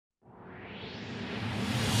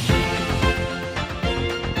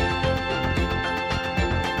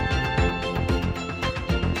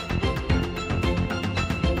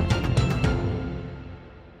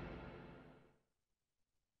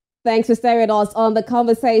Thanks for staying with us on the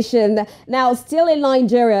conversation. Now, still in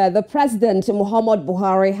Nigeria, the President, Muhammad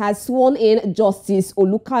Buhari, has sworn in Justice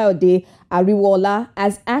Olukayode Ariwola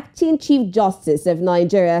as acting Chief Justice of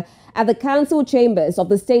Nigeria at the Council Chambers of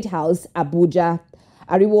the State House, Abuja.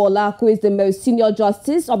 Ariwola, who is the most senior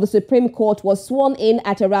justice of the Supreme Court, was sworn in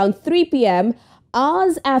at around 3 p.m.,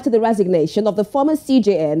 hours after the resignation of the former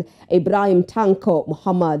CJN, Ibrahim Tanko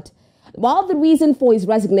Muhammad. While the reason for his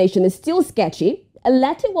resignation is still sketchy, a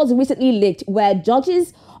letter was recently leaked where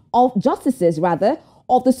justices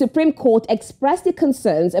of the Supreme Court expressed their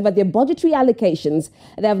concerns about their budgetary allocations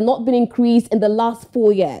that have not been increased in the last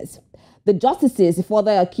 4 years. The justices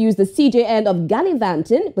further accused the CJN of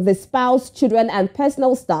gallivanting with his spouse, children and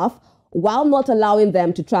personal staff while not allowing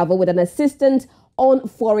them to travel with an assistant on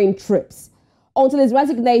foreign trips. Until his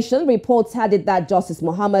resignation, reports had it that Justice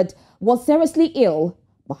Muhammad was seriously ill.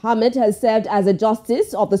 Muhammad has served as a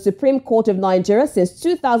justice of the Supreme Court of Nigeria since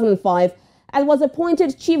 2005 and was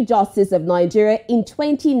appointed Chief Justice of Nigeria in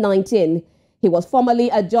 2019. He was formerly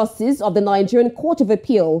a justice of the Nigerian Court of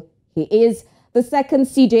Appeal. He is the second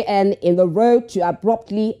CJN in the road to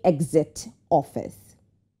abruptly exit office.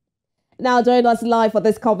 Now, joining us live for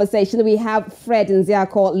this conversation, we have Fred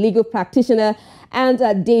Nziako, legal practitioner, and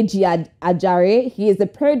Deji Ajare. He is the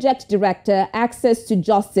project director, Access to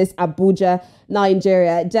Justice, Abuja,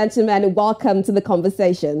 Nigeria. Gentlemen, welcome to the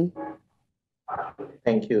conversation.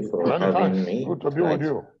 Thank you for having me. Good to be with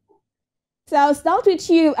you. So I'll start with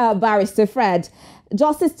you, Barrister Fred.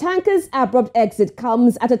 Justice Tanko's abrupt exit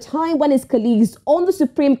comes at a time when his colleagues on the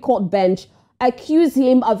Supreme Court bench accuse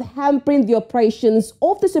him of hampering the operations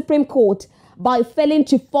of the Supreme Court by failing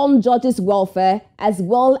to fund judges' welfare as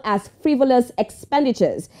well as frivolous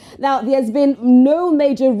expenditures. Now, there's been no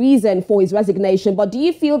major reason for his resignation, but do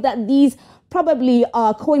you feel that these probably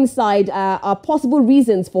coincide are possible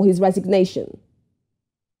reasons for his resignation?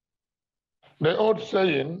 The old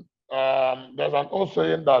saying, there's an old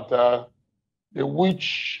saying that the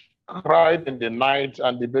witch cried in the night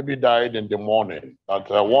and the baby died in the morning. That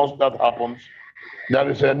once that happens, there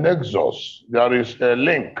is a nexus, there is a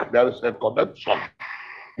link, there is a connection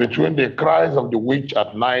between the cries of the witch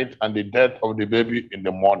at night and the death of the baby in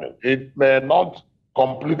the morning. It may not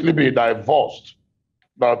completely be divorced,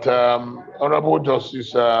 but Honorable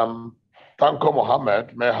Justice Tanko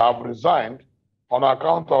Muhammad may have resigned on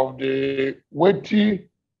account of the weighty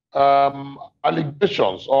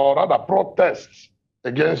allegations, or rather protests,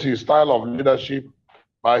 against his style of leadership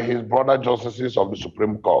by his brother justices of the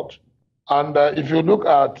Supreme Court. And if you look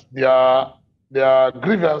at their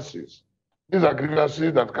grievances, these are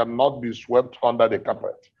grievances that cannot be swept under the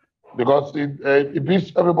carpet, because it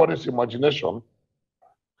beats everybody's imagination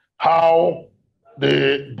how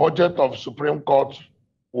the budget of Supreme Court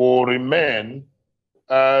will remain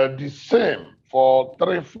the same for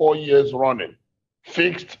 3-4 years running,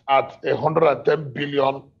 fixed at 110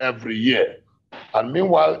 billion every year. And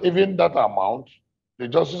meanwhile, even that amount, the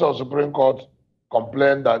justices of the Supreme Court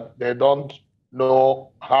complain that they don't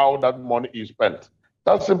know how that money is spent.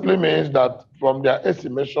 That simply means that from their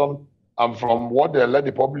estimation and from what they let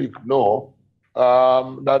the public know,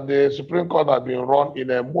 that the Supreme Court has been run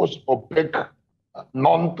in a most opaque,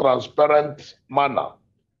 non-transparent manner,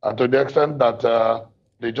 and to the extent that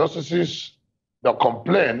the justices that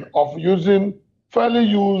complain of using fairly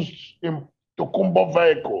used Tokumbo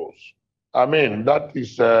vehicles. I mean, that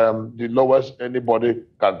is the lowest anybody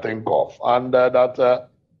can think of. And that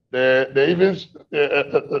they even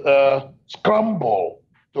scramble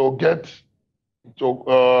to get to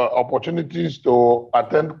opportunities to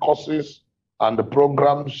attend courses and the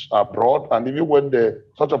programs abroad. And even when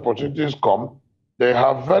such opportunities come, they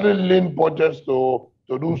have very lean budgets to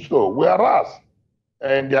do so. Whereas,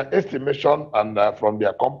 in their estimation and from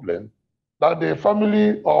their complaint, that the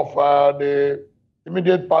family of the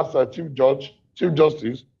immediate past Chief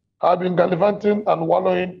Justice have been gallivanting and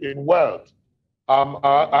wallowing in wealth.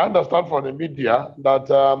 I understand from the media that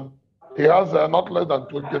he has not less than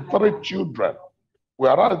 23 children,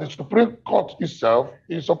 whereas the Supreme Court itself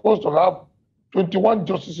is supposed to have 21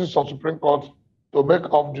 justices of Supreme Court to make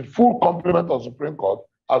up the full complement of Supreme Court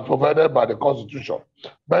as provided by the Constitution.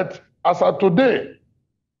 But as of today,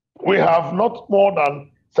 we have not more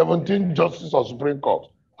than 17 justices of Supreme Court.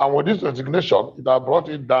 And with this resignation, it has brought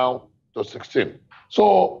it down to 16.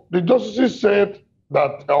 So the justices said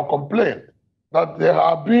that, or complained, that they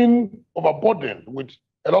have been overburdened with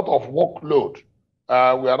a lot of workload,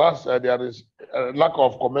 whereas there is a lack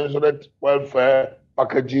of commensurate welfare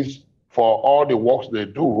packages for all the works they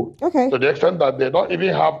do, to the extent that they don't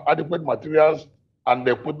even have adequate materials and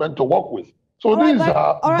the equipment to work with. So these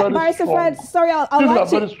are very strong. Fred, sorry,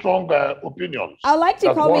 very strong opinions. I'd like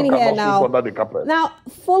to come in here now. Now,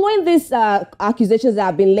 following these accusations that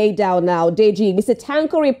have been laid down now, Deji, Mr.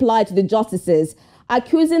 Tanko replied to the justices,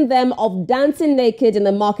 accusing them of dancing naked in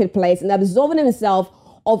the marketplace and absolving himself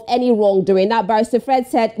of any wrongdoing. Now, Barrister Fred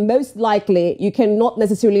said most likely you cannot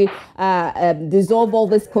necessarily dissolve all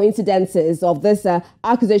these coincidences of these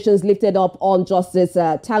accusations lifted up on Justice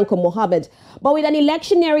Tanko Mohammed. But with an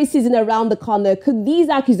electionary season around the corner, could these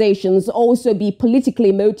accusations also be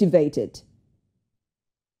politically motivated?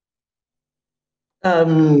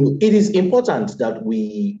 It is important that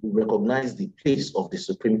we recognize the place of the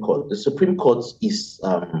Supreme Court. The Supreme Court is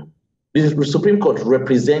the Supreme Court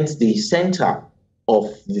represents the center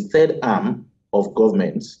of the third arm of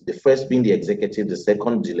government, the first being the executive, the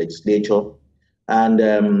second the legislature.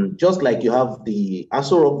 And just like you have the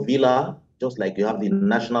Aso Rock Villa, just like you have the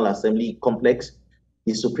National Assembly complex,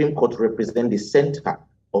 the Supreme Court represents the center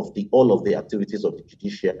of all of the activities of the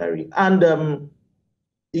judiciary. And the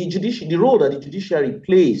role that the judiciary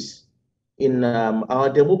plays in our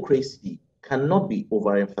democracy cannot be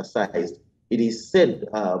overemphasized. It is said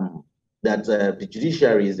that the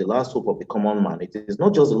judiciary is the last hope of the common man. It is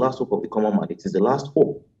not just the last hope of the common man, it is the last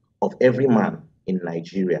hope of every man in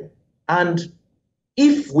Nigeria. And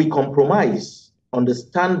if we compromise on the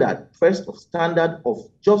standard of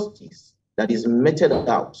justice that is meted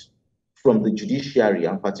out from the judiciary,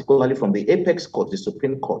 and particularly from the apex court, the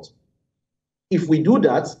Supreme Court, if we do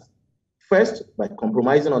that, first, by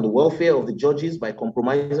compromising on the welfare of the judges, by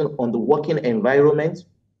compromising on the working environment,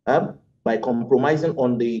 by compromising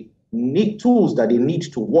on the tools that they need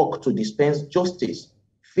to work to dispense justice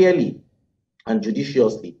fairly and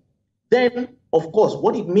judiciously, then, of course,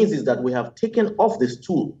 what it means is that we have taken off the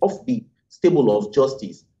stool, off the stable of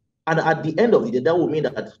justice. And at the end of the day, that would mean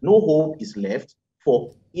that no hope is left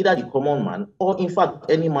for either the common man or, in fact,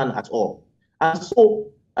 any man at all. And so,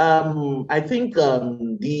 I think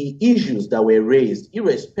the issues that were raised,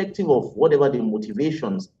 irrespective of whatever the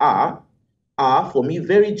motivations are for me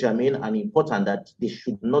very germane and important, that they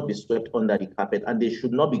should not be swept under the carpet and they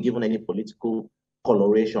should not be given any political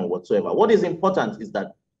coloration whatsoever. What is important is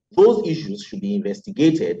that those issues should be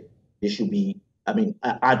investigated. They should be,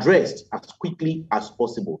 addressed as quickly as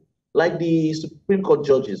possible. Like the Supreme Court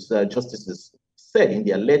justices said in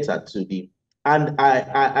their letter to the, and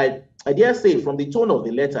I dare say from the tone of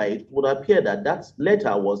the letter, it would appear that that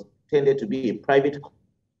letter was intended to be a private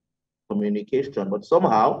communication, but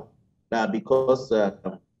somehow, because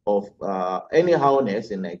of anyhowness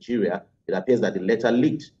in Nigeria, it appears that the letter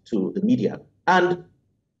leaked to the media. And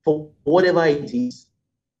for whatever it is,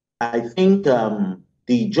 I think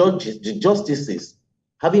the justices,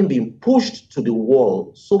 having been pushed to the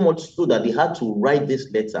wall so much so that they had to write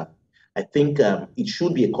this letter, I think it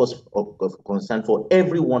should be a cause of concern for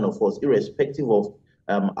every one of us, irrespective of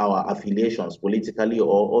our affiliations, politically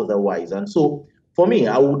or otherwise. And so, for me,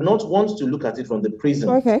 I would not want to look at it from the prism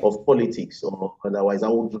of politics or otherwise. I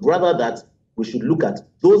would rather that we should look at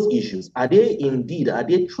those issues. Are they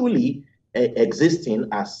truly existing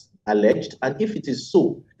as alleged? And if it is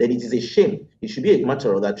so, then it is a shame. It should be a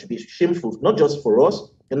matter that should be shameful, not just for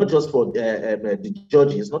us, and not just for the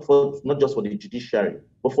judges, not just for the judiciary,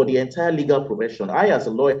 but for the entire legal profession. I, as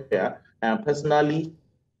a lawyer, am personally.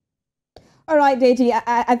 All right, Deji,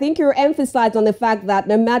 I think you're emphasized on the fact that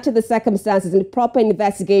no matter the circumstances, and proper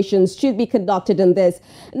investigations should be conducted in this.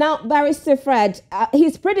 Now, Barrister Fred,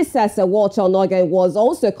 his predecessor, Walter Onogen, was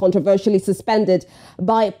also controversially suspended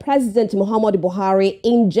by President Muhammadu Buhari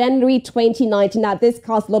in January 2019. Now, this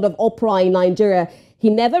caused a lot of uproar in Nigeria. He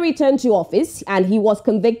never returned to office, and he was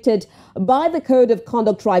convicted by the Code of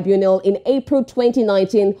Conduct Tribunal in April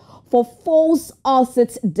 2019 for false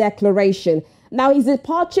assets declaration. Now, his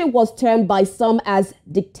departure was termed by some as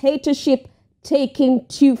dictatorship taken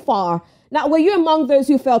too far. Now, were you among those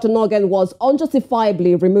who felt Onogen was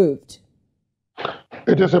unjustifiably removed?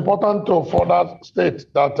 It is important to further state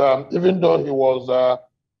that even though he was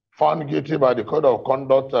found guilty by the Code of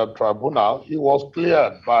Conduct Tribunal, he was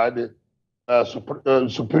cleared by the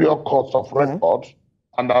Superior Courts of Record.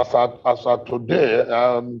 And as at today,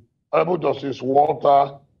 Honorable Justice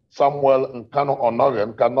Walter Samuel Nkanu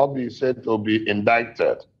Onogen cannot be said to be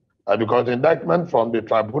indicted because the indictment from the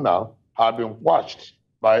tribunal had been quashed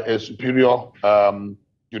by a superior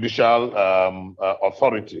judicial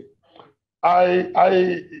authority. Answering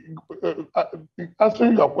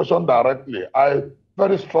your question directly, I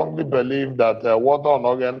very strongly believe that Walter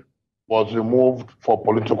Onogen was removed for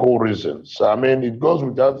political reasons. I mean, it goes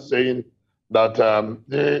without saying that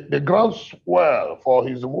the groundswell for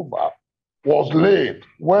his removal was laid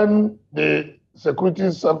when the security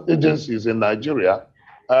agencies in Nigeria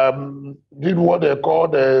did what they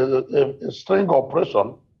called a string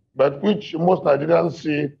operation, but which most Nigerians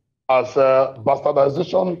see as a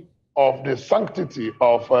bastardization of the sanctity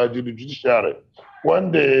of the judiciary.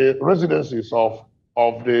 When the residences of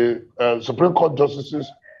the Supreme Court justices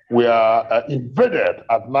were invaded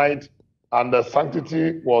at night, and the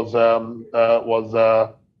sanctity was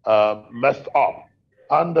messed up,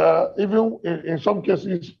 and even in some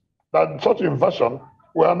cases, that such invasion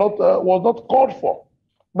was not called for.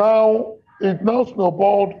 Now it now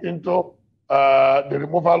snowballed into the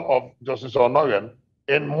removal of Justice Onoyen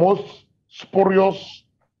in most spurious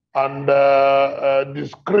and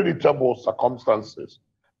discreditable circumstances,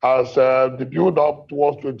 as the build-up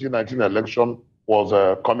towards 2019 election was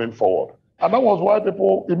coming forward. And that was why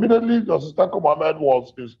people, immediately Justice Tanko Mohammed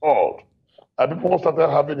was installed, people started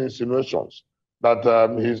having insinuations that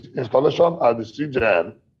his installation at the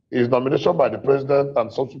CJN, his nomination by the president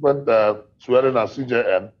and subsequent swearing at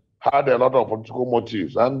CJN had a lot of political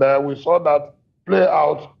motives. And we saw that play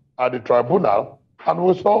out at the tribunal, and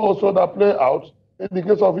we saw also that play out in the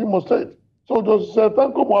case of Imo State. So Justice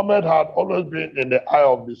Tanko Mohammed had always been in the eye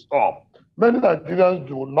of the storm. Many Nigerians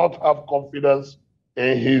do not have confidence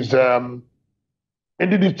in his in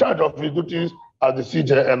the discharge of his duties as the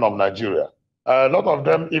CJN of Nigeria. A lot of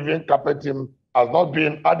them even carpet him as not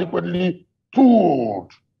being adequately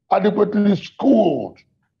tooled, adequately schooled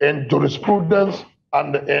in jurisprudence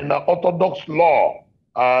and in orthodox law.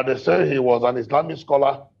 They say he was an Islamic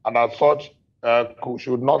scholar, and as such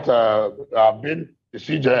should not have been the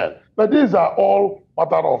CJN. But these are all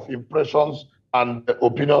matter of impressions and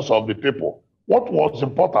opinions of the people. What was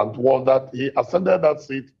important was that he ascended that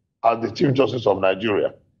seat as the Chief Justice of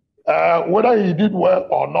Nigeria. Whether he did well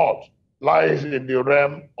or not lies in the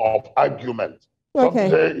realm of argument. Okay.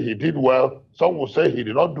 Some say he did well, some will say he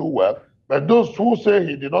did not do well, but those who say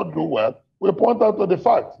he did not do well will point out to the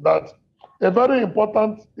fact that a very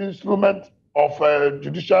important instrument of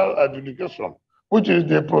judicial adjudication, which is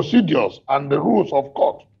the procedures and the rules of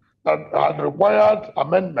court that had required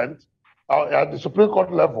amendment at the Supreme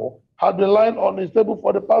Court level, had been lying on his table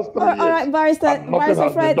for the past 3 years. All right, Barrister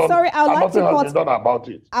Fred, sorry, I'd like to nothing done about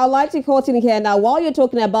it. I'd like to cut in here now. While you're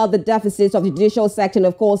talking about the deficits of the judicial section,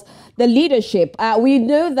 of course, the leadership, we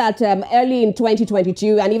know that early in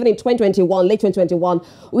 2022 and even in 2021, late 2021,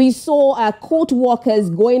 we saw court workers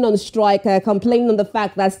going on strike, complaining on the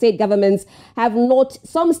fact that some state governments have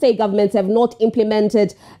not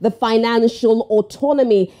implemented the financial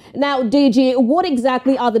autonomy. Now, DG, what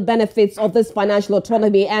exactly are the benefits of this financial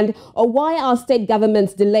autonomy, and why are state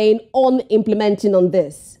governments delaying on implementing on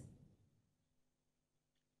this?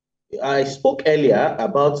 I spoke earlier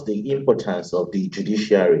about the importance of the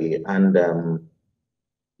judiciary, and the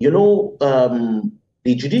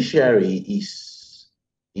judiciary is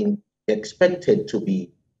expected to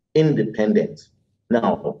be independent.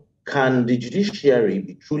 Now, can the judiciary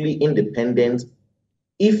be truly independent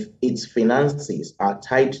if its finances are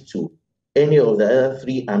tied to any of the other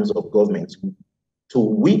three arms of government to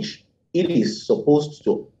which it is supposed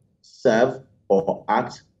to serve or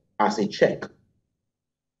act as a check?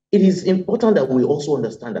 It is important that we also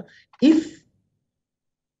understand that if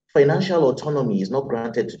financial autonomy is not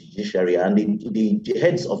granted to the judiciary and the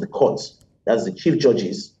heads of the courts, that's the chief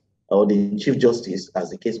judges or the chief justice, as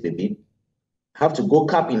the case may be, have to go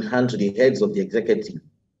cap in hand to the heads of the executive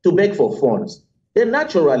to beg for funds, then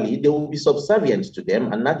naturally they will be subservient to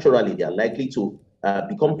them, and naturally they are likely to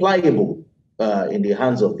become pliable in the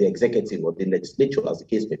hands of the executive or the legislature, as the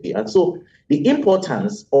case may be. And so the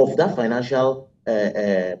importance of that financial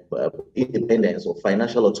independence or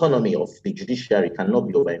financial autonomy of the judiciary cannot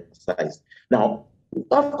be overemphasized. Now, we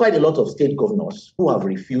have quite a lot of state governors who have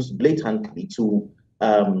refused blatantly to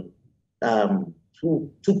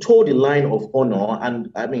toe the line of honor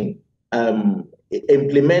and,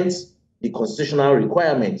 implement the constitutional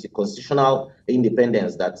requirements, the constitutional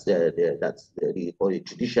independence that the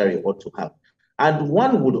judiciary ought to have. And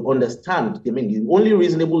one would understand, the only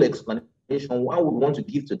reasonable explanation one would want to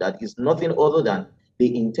give to that is nothing other than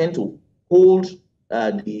they intend to hold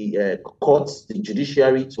the courts, the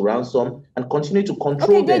judiciary to ransom and continue to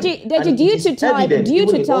control them. Deji, due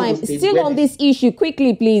to time, still on this issue,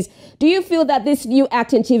 quickly, please. Do you feel that this new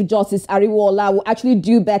acting Chief Justice Ariwola will actually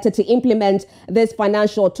do better to implement this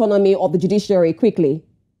financial autonomy of the judiciary quickly?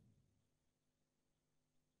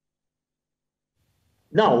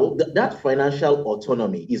 Now, that financial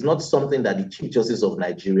autonomy is not something that the Chief Justice of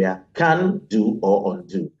Nigeria can do or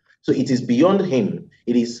undo. So it is beyond him.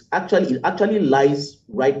 It actually lies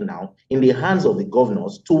right now in the hands of the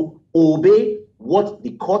governors to obey what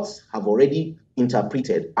the courts have already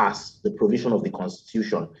interpreted as the provision of the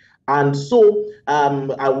Constitution. And so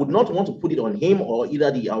I would not want to put it on him or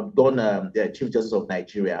either the outgone the Chief Justice of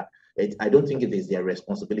Nigeria. I don't think it is their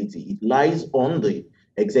responsibility. It lies on the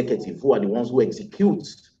executive, who are the ones who execute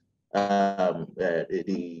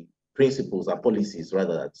the principles and policies,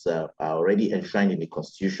 rather, that are already enshrined in the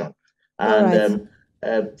Constitution. And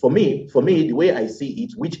for me, the way I see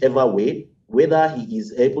it, whichever way, whether he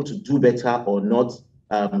is able to do better or not,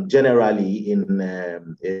 generally in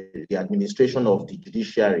the administration of the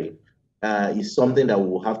judiciary, is something that we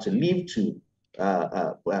will have to leave to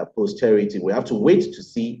posterity. We have to wait to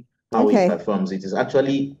see how he performs. It is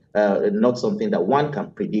actually not something that one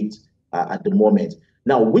can predict at the moment.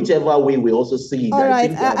 Now, whichever way we also see it, all right,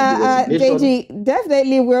 Deji,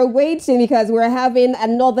 definitely we're waiting because we're having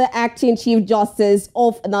another acting Chief Justice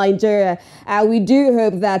of Nigeria. We do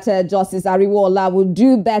hope that Justice Ariwoola will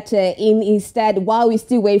do better instead while we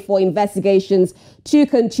still wait for investigations to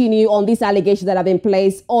continue on these allegations that have been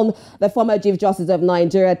placed on the former Chief Justice of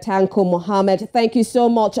Nigeria, Tanko Mohammed. Thank you so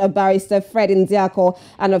much, Barrister Fred Ndiako,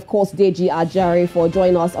 and of course, Deji Ajari, for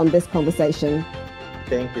joining us on this conversation.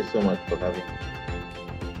 Thank you so much for having me.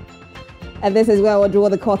 And this is where we'll draw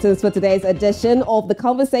the curtains for today's edition of The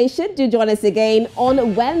Conversation. Do join us again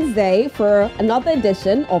on Wednesday for another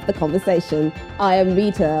edition of The Conversation. I am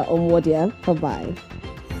Rita Omwodia. Bye-bye.